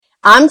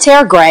I'm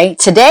Tara Gray.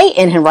 Today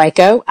in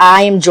Henrico,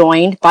 I am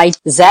joined by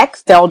Zach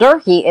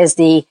Felder. He is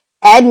the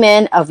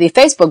admin of the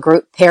Facebook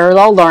group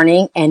Parallel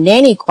Learning and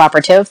Nanny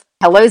Cooperative.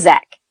 Hello,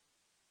 Zach.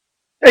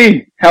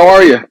 Hey, how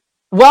are you?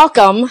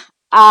 Welcome.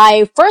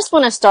 I first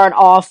want to start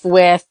off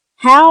with,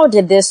 how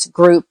did this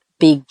group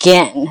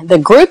begin? The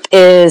group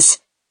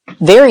is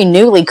very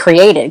newly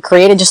created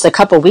just a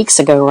couple weeks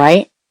ago,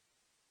 right?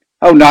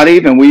 Oh, not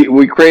even.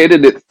 We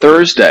created it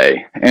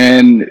Thursday.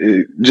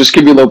 And just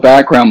give you a little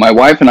background, my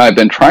wife and I have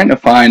been trying to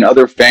find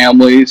other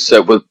families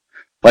that would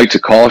like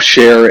to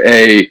share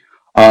a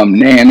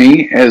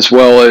nanny as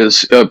well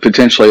as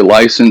potentially a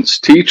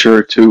licensed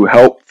teacher to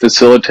help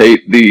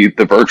facilitate the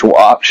virtual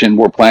option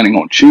we're planning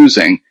on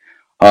choosing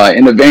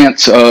in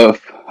advance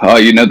of,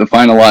 the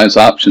finalized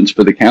options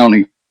for the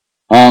county.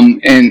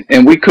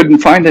 And we couldn't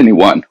find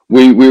anyone.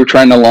 We were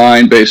trying to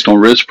align based on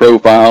risk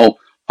profile,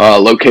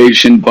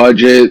 location,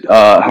 budget,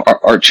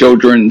 our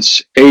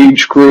children's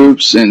age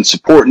groups and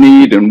support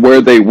need and where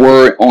they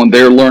were on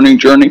their learning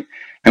journey.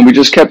 And we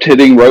just kept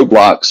hitting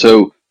roadblocks.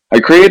 So I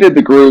created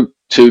the group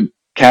to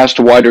cast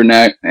a wider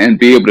net and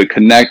be able to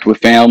connect with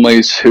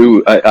families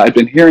who I've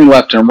been hearing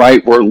left and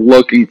right were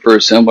looking for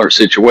a similar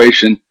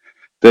situation,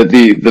 that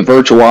the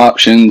virtual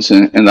options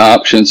and the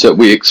options that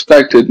we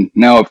expected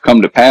now have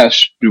come to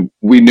pass,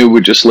 we knew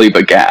would just leave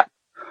a gap.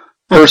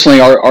 Personally,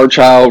 our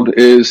child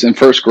is in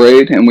first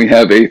grade, and we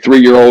have a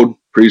 3-year-old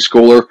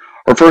preschooler.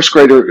 Our first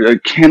grader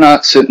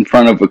cannot sit in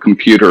front of a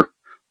computer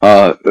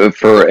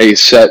for a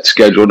set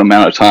scheduled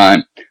amount of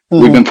time.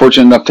 Mm-hmm. We've been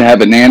fortunate enough to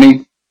have a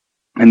nanny,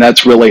 and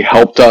that's really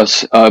helped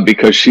us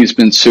because she's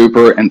been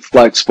super and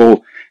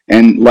flexible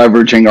and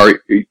leveraging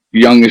our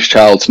youngest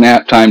child's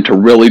nap time to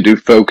really do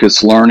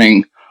focused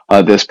learning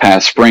this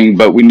past spring.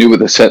 But we knew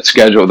with a set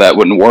schedule that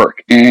wouldn't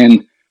work.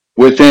 And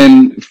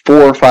within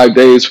 4 or 5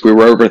 days, we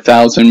were over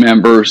 1,000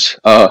 members,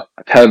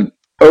 have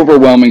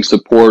overwhelming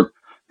support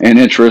and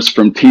interest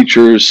from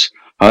teachers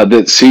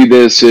that see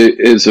this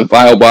as a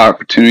viable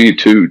opportunity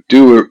to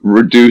do a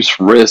reduced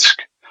risk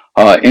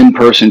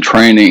in-person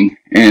training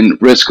and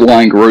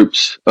risk-aligned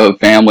groups of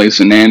families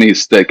and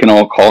nannies that can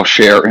all call,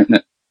 share,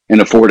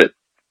 and afford it.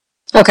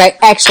 Okay,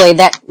 actually,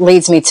 that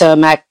leads me to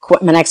my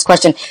next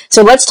question.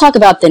 So let's talk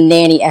about the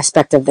nanny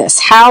aspect of this.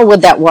 How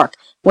would that work?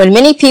 When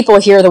many people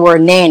hear the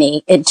word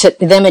nanny, to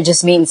them it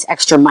just means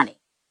extra money.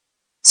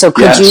 So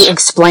could you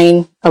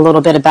explain a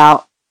little bit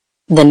about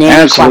the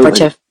nanny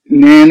cooperative?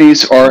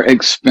 Nannies are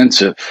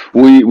expensive.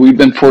 We've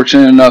been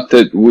fortunate enough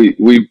that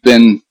we've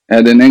been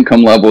at an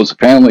income level as a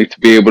family to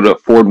be able to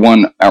afford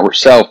one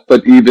ourselves.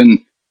 But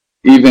even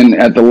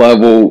at the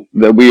level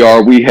that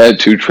we had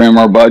to trim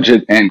our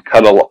budget and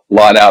cut a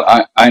lot out.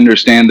 I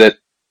understand that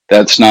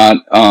that's not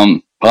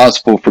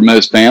possible for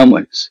most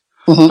families.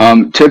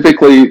 Mm-hmm.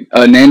 Typically,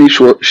 a nanny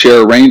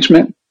share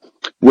arrangement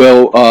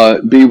will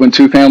be when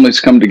two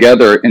families come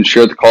together and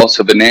share the cost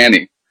of a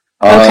nanny.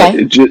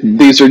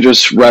 These are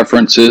just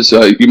references.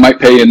 You might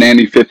pay a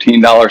nanny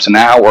 $15 an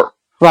hour,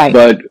 right?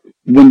 But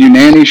when you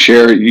nanny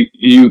share,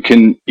 you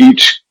can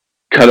each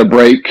cut a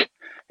break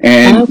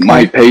and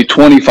might pay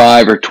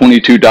 $25 or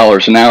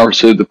 $22 an hour.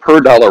 So the per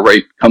dollar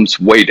rate comes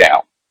way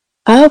down.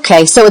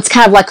 Okay, so it's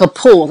kind of like a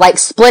pool, like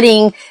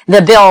splitting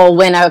the bill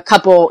when a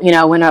couple,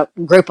 when a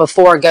group of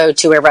 4 go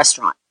to a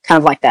restaurant, kind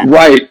of like that.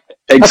 Right,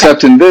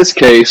 except in this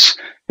case,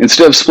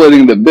 instead of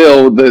splitting the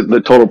bill,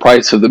 the total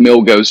price of the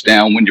meal goes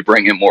down when you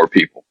bring in more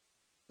people.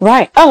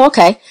 Right. Oh,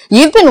 okay.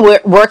 You've been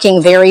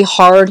working very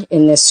hard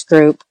in this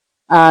group.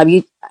 What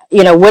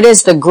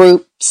is the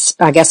group's,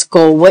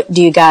 goal? What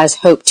do you guys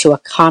hope to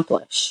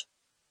accomplish?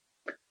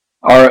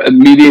 Our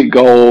immediate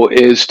goal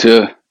is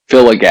to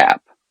fill a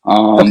gap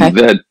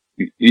that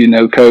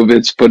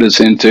COVID's put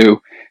us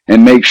into,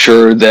 and make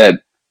sure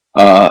that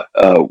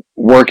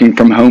working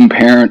from home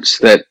parents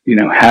that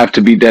have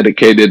to be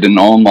dedicated and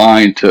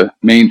online to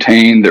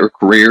maintain their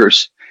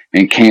careers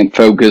and can't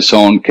focus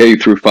on K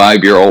through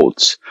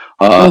 5-year-olds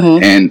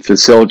and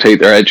facilitate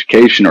their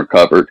education are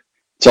covered.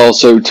 It's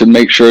also to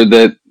make sure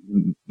that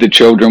the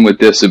children with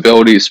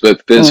disabilities,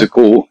 both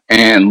physical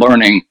and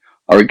learning,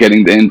 are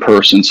getting the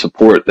in-person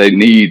support they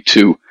need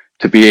to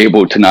be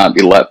able to not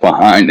be left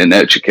behind in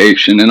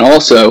education. And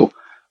also,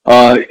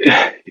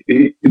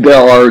 there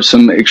are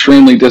some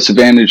extremely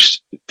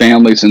disadvantaged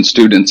families and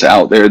students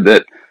out there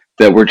that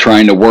we're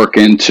trying to work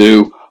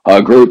into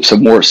groups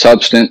of more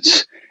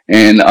substance,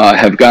 and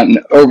have gotten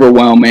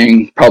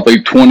overwhelming,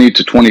 probably 20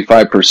 to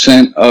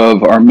 25%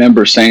 of our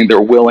members saying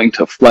they're willing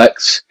to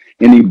flex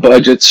any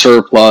budget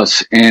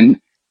surplus in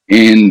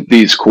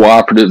these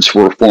cooperatives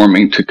we're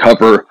forming to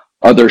cover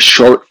other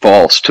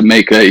shortfalls to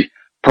make a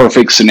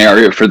perfect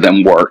scenario for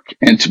them work,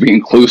 and to be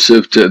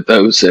inclusive to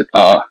those that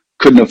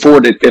couldn't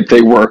afford it if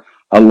they were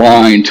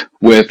aligned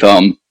with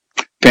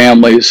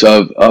families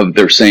of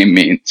their same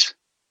means.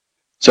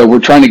 So we're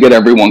trying to get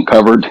everyone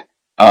covered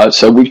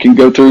so we can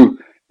go through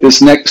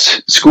this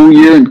next school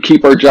year and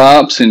keep our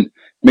jobs and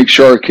make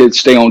sure our kids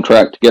stay on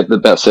track to get the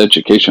best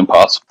education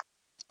possible.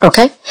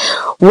 Okay.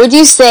 Would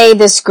you say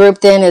this group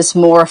then is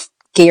more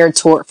geared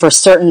for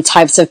certain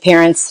types of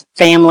parents,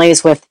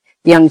 families with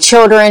young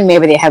children?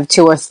 Maybe they have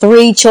 2 or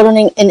 3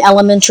 children in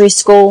elementary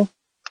school?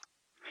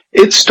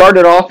 It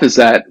started off as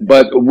that,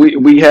 but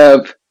we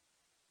have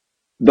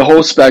the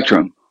whole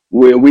spectrum.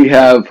 We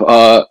have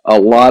a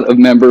lot of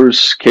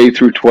members K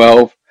through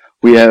 12.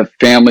 We have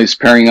families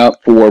pairing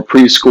up for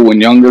preschool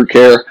and younger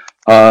care.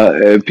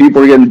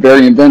 People are getting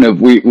very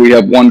inventive. We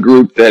have one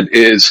group that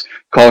is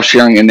cost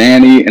sharing a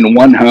nanny in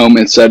one home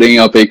and setting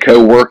up a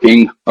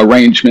co-working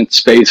arrangement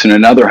space in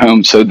another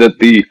home so that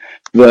the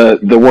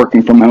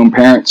working from home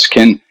parents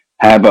can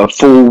have a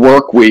full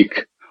work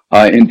week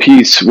in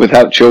peace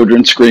without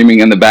children screaming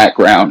in the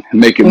background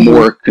and make it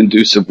more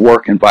conducive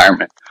work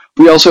environment.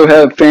 We also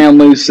have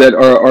families that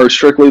are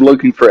strictly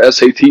looking for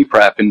SAT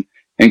prep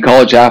and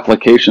college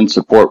application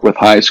support with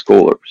high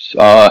schoolers,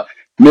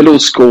 middle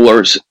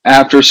schoolers,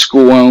 after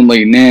school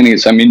only,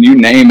 nannies. I mean, you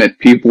name it,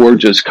 people are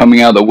just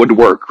coming out of the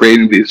woodwork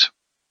creating these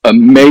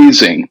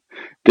amazing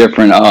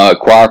different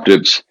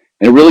cooperatives.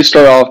 And it really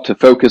started off to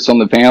focus on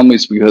the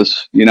families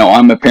because,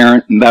 I'm a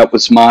parent and that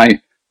was my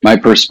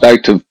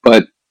perspective,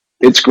 but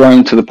it's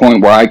grown to the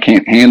point where I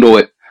can't handle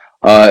it.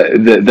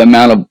 The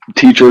amount of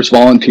teachers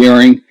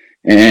volunteering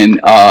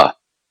and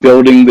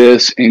building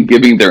this and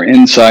giving their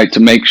insight to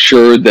make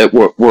sure that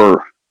we're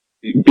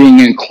being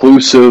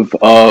inclusive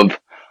of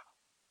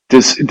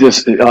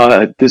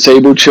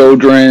disabled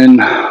children,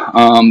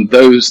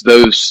 those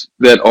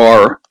that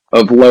are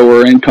of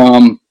lower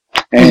income,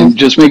 and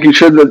just making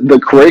sure that the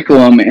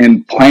curriculum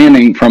and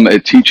planning from a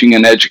teaching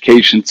and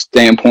education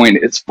standpoint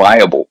is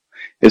viable.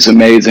 It's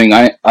amazing.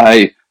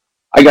 I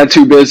got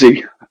too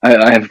busy.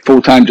 I have a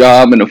full-time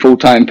job and a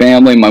full-time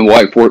family. My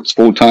wife works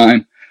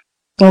full-time.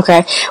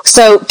 Okay.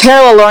 So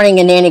Parallel Learning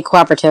and Nanny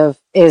Cooperative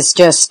is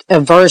just a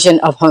version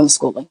of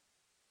homeschooling.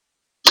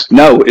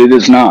 No, it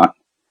is not.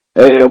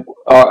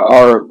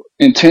 Our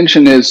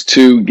intention is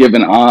to give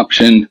an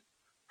option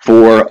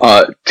for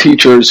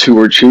teachers who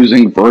are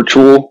choosing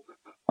virtual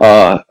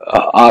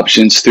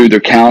options through their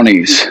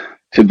counties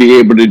to be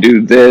able to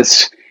do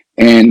this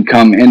and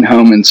come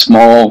in-home in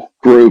small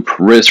group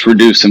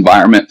risk-reduced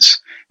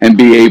environments and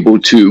be able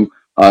to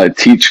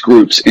teach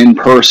groups in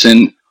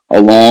person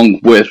along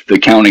with the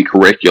county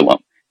curriculum.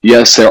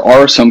 Yes, there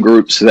are some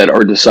groups that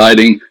are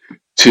deciding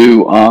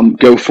to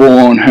go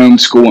full-on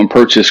homeschool and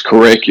purchase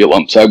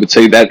curriculum. So I would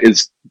say that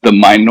is the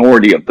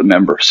minority of the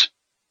members.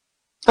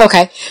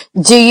 Okay.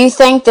 Do you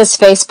think this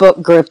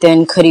Facebook group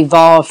then could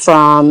evolve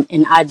from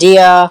an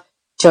idea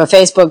to a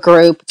Facebook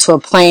group to a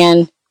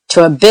plan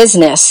to a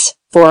business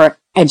for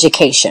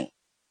education?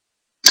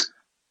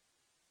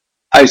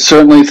 I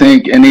certainly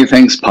think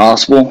anything's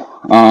possible.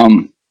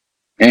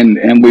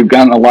 And we've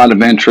gotten a lot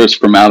of interest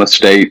from out of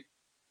state.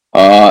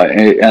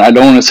 And I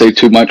don't want to say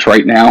too much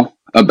right now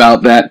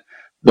about that,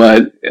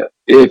 but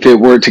if it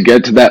were to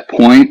get to that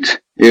point,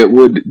 it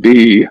would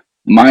be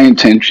my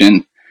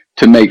intention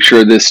to make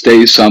sure this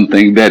stays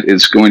something that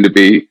is going to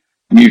be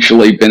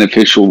mutually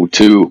beneficial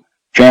to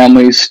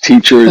families,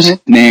 teachers,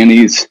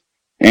 nannies,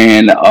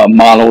 and a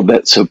model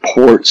that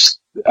supports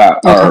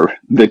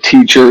the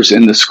teachers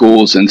in the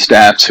schools and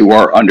staffs who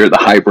are under the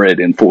hybrid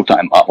and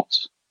full-time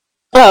models.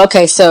 Oh,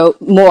 okay. So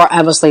more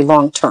obviously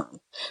long term.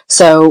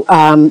 So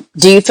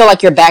do you feel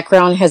like your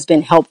background has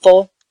been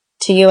helpful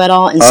to you at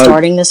all in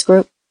starting this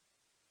group?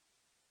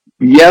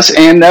 Yes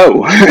and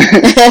no.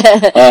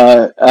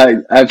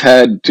 I've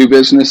had 2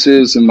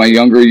 businesses in my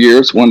younger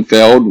years. One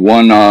failed,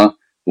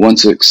 one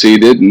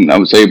succeeded, and I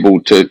was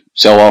able to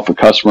sell off a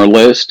customer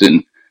list,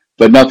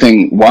 but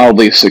nothing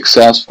wildly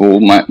successful.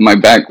 My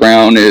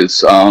background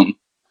is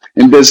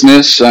in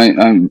business.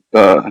 I'm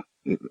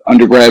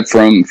undergrad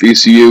from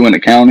VCU in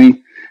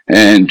accounting,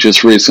 and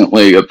just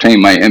recently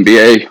obtained my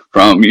MBA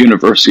from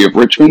University of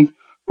Richmond,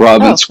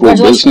 Robbins School of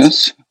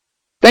Business.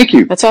 Thank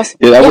you. That's awesome.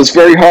 Yeah, that was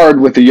very hard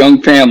with a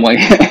young family.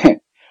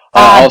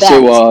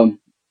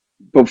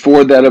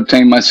 Before that,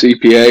 obtained my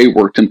CPA,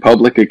 worked in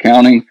public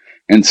accounting,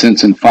 and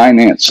since in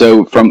finance.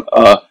 So from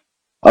a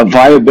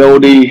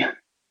viability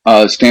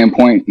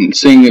standpoint and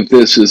seeing if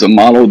this is a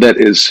model that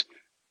is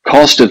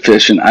cost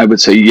efficient, I would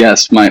say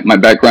yes. My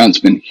background's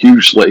been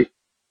hugely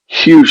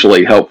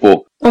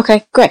helpful.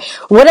 Okay, great.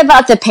 What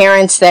about the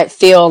parents that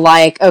feel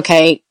like,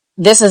 okay,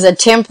 this is a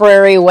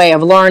temporary way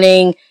of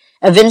learning.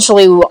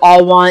 Eventually, we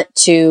all want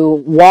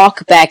to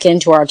walk back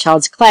into our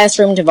child's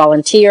classroom to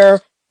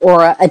volunteer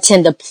or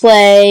attend a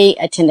play,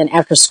 attend an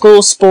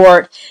after-school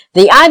sport.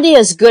 The idea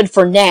is good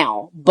for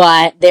now,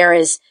 but there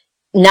is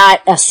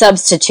not a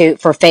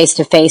substitute for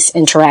face-to-face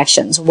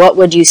interactions. What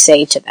would you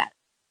say to that?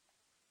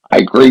 I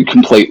agree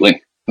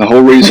completely. The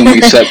whole reason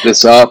we set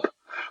this up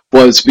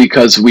was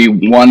because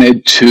we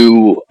wanted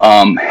to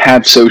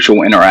have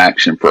social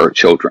interaction for our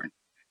children.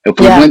 If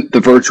we went the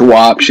virtual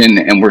option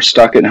and we're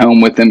stuck at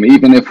home with them,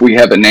 even if we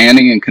have a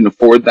nanny and can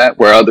afford that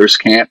where others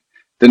can't,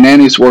 the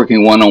nanny's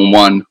working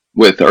one-on-one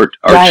with our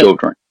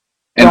children.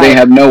 And they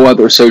have no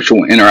other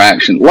social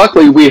interaction.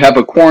 Luckily, we have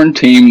a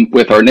quarantine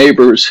with our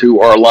neighbors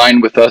who are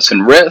aligned with us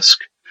in risk.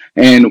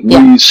 And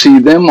we see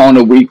them on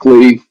a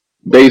weekly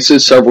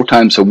basis, several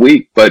times a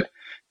week. But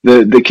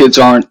the kids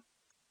aren't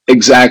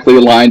exactly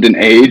aligned in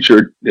age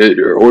or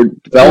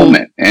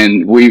development.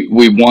 And we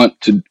wanted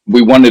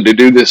to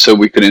do this so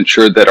we could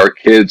ensure that our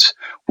kids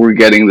were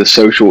getting the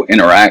social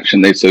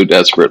interaction they so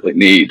desperately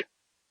need.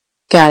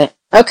 Got it.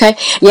 Okay.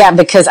 Yeah,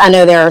 because I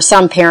know there are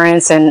some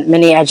parents and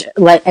many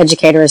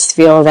educators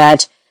feel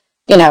that,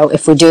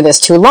 if we do this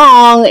too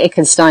long, it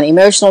can stunt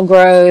emotional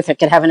growth. It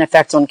could have an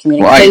effect on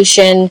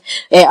communication,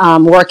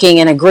 working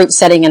in a group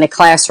setting in a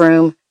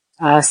classroom.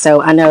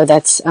 So I know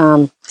that's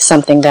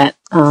something that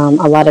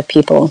a lot of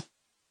people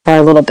are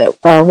a little bit,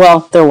 they're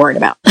worried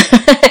about.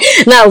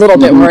 Not a little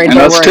bit worried, and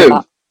but us worried too.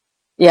 about.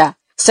 Yeah.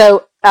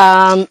 So,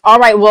 all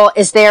right. Well,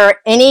 is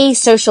there any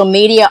social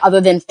media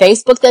other than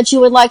Facebook that you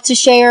would like to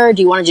share?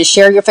 Do you want to just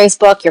share your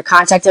Facebook, your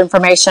contact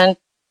information?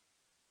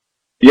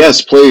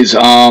 Yes, please.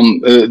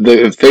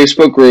 The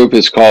Facebook group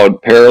is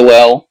called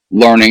Parallel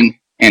Learning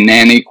and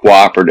Nanny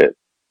Cooperative.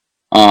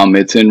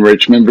 It's in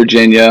Richmond,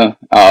 Virginia.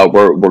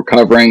 We're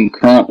covering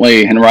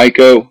currently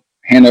Henrico,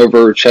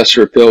 Hanover,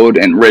 Chesterfield,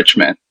 and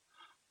Richmond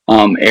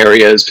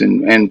areas,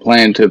 and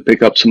plan to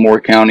pick up some more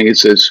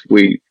counties as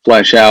we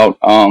flesh out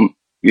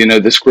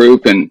this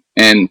group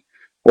and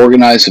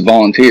organize the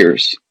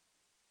volunteers.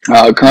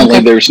 Currently,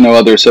 Okay. there's no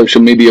other social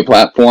media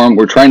platform.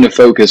 We're trying to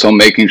focus on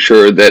making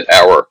sure that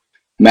our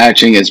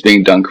matching is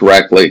being done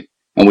correctly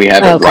and we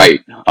have it Okay. right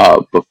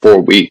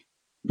before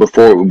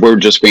we're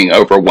just being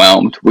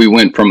overwhelmed. We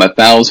went from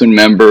 1,000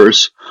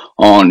 members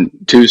on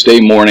Tuesday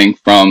morning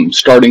from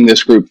starting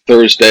this group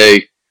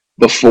Thursday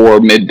before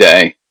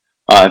midday.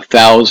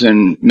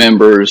 1,000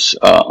 members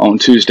on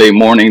Tuesday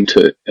morning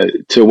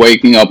to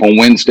waking up on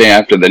Wednesday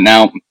after the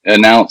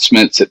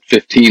announcements at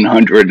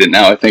 1,500, and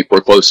now I think we're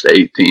close to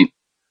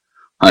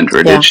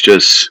 1,800.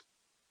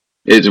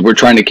 Yeah. We're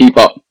trying to keep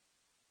up.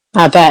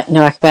 I bet.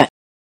 No, I bet.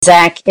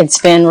 Zach, it's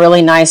been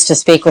really nice to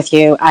speak with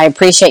you. I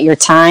appreciate your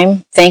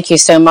time. Thank you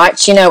so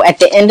much. At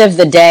the end of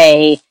the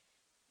day,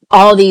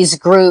 all these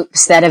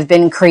groups that have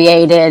been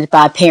created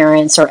by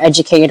parents or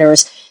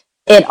educators,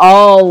 it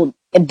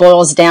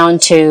boils down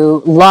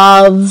to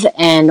love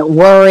and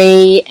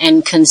worry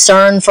and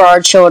concern for our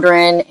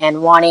children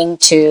and wanting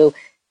to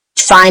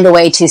find a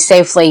way to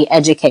safely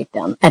educate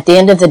them. At the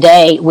end of the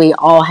day, we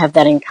all have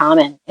that in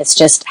common. It's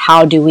just,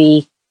 how do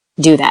we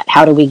do that?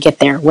 How do we get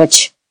there?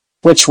 Which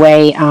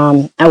way?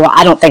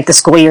 I don't think the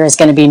school year is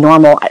going to be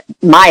normal,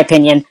 my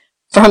opinion,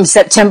 from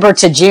September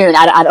to June.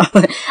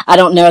 I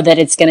don't know that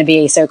it's going to be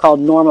a so-called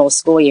normal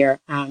school year.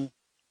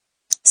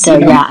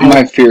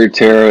 My fear,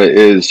 Tara,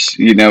 is,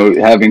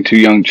 having two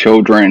young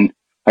children.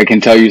 I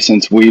can tell you,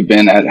 since we've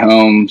been at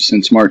home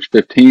since March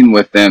 15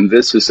 with them,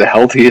 this is the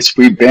healthiest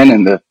we've been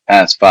in the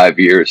past 5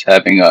 years,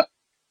 having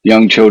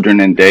young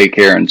children in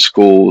daycare and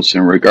schools.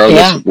 And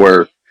regardless of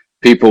where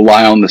people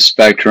lie on the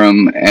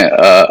spectrum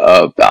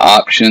of the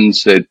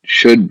options that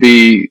should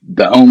be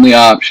the only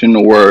option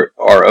or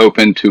are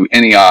open to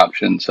any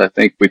options, I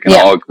think we can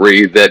all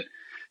agree that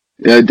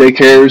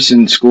daycares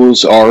and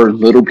schools are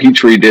little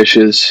petri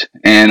dishes,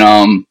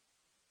 and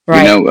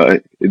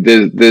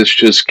this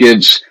just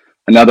gives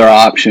another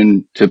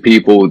option to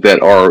people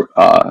that are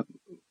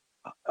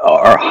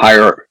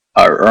higher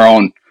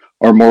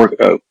or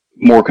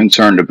more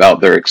concerned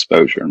about their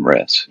exposure and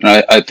risk.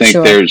 And I think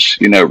there's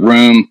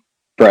room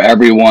for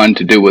everyone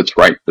to do what's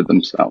right for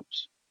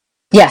themselves.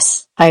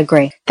 Yes, I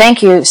agree.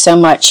 Thank you so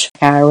much.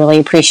 I really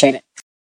appreciate it.